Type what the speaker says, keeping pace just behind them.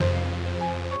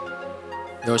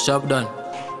Yo, shop done.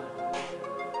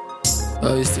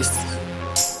 How is this?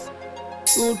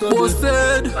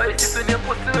 Posted.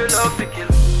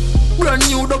 Brand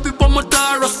new Duppy on my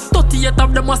Taurus. 38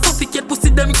 of them a suffocate, pussy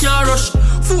them can't rush.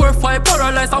 4 or 5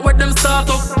 paralyzed, I let them start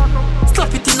up.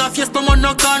 Slap it in a face, no man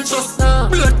no conscious.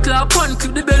 Blood clot, one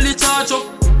clip the belly charge up.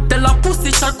 Tell a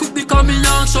pussy shot quick becoming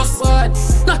anxious.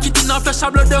 Knock it in a flesh,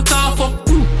 a blood the calf up.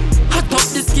 Hot up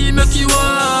the scheme, make you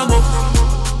warm up.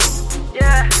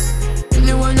 Yeah.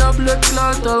 Anyone a blood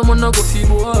clot, all man a go feel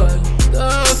boy.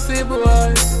 Duffy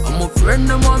boy. I'm a friend,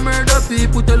 them a murder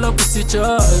people, tell a pussy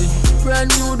try.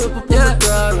 Brand new Duppy on my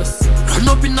Taurus. Run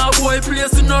up in a boy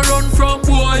place, you no run from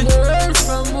boy. Run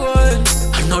from boy.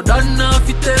 I know that now if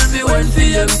you tell me when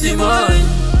fi empty mine.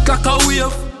 Cock a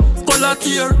wave, skull a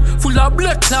tear. Full of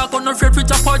blood clot, on no afraid fi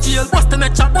chop a jail. Bust them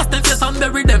head chop, bust them face and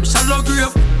bury them shallow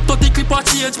grave. 30 clip a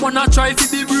change, man a try fi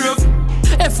be brave.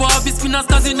 F off his spinners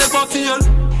cause he never fail.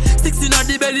 16 at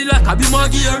the belly like a beam a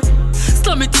gear.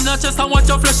 Slam it in a chest and watch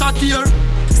your flesh a tear.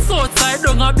 Southside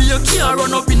down a beer, can't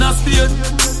run up in a spade.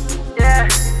 Yeah.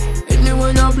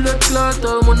 Anyone a blood clot,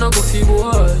 all man a go fi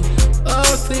boy.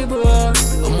 Oh, fi boy.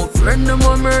 I'm a friend, them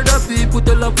a murder people,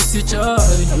 tell a pussy try.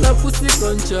 Tell a pussy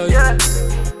can try. Yeah.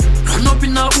 Run up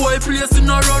in a boy place, you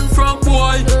no run from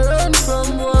boy. Run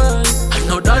from boy. I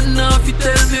know that now if you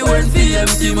tell me when fi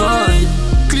empty mine.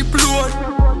 Clip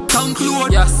load, tank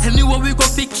load. Yes. Anyway we go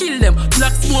fi kill them.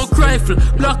 Black smoke rifle,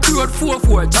 black road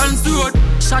 4-4, John's road.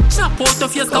 Shot chop out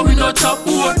of face cause we no chop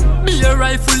wood. Be a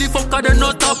rifle if fuck cause they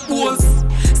not top pose.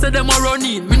 Say them a run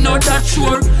in, me not that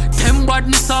sure. Them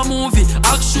badness a movie,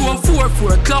 actual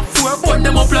 4-4, clap 4, burn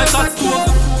them up like a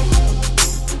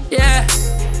stove. Yeah.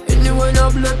 Anyone a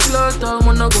blood clot, all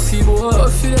man a go fi boy.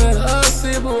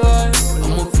 Fi boy.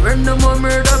 I'm a friend, them a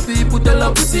murder people, tell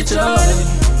a pussy try.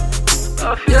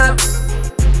 Yeah.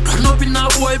 Run up in a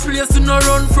boy place, you no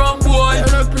run from boy.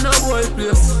 Run up in a boy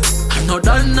place. I know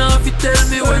that now if you tell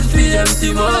me when fi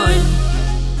empty mine.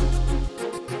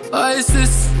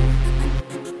 ISIS,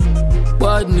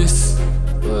 badness.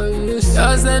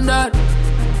 Yes and that.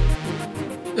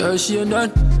 Yeah, she and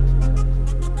that.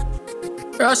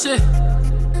 Rashi.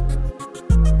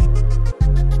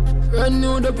 Brand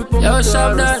new Duppy on my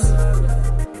Taurus.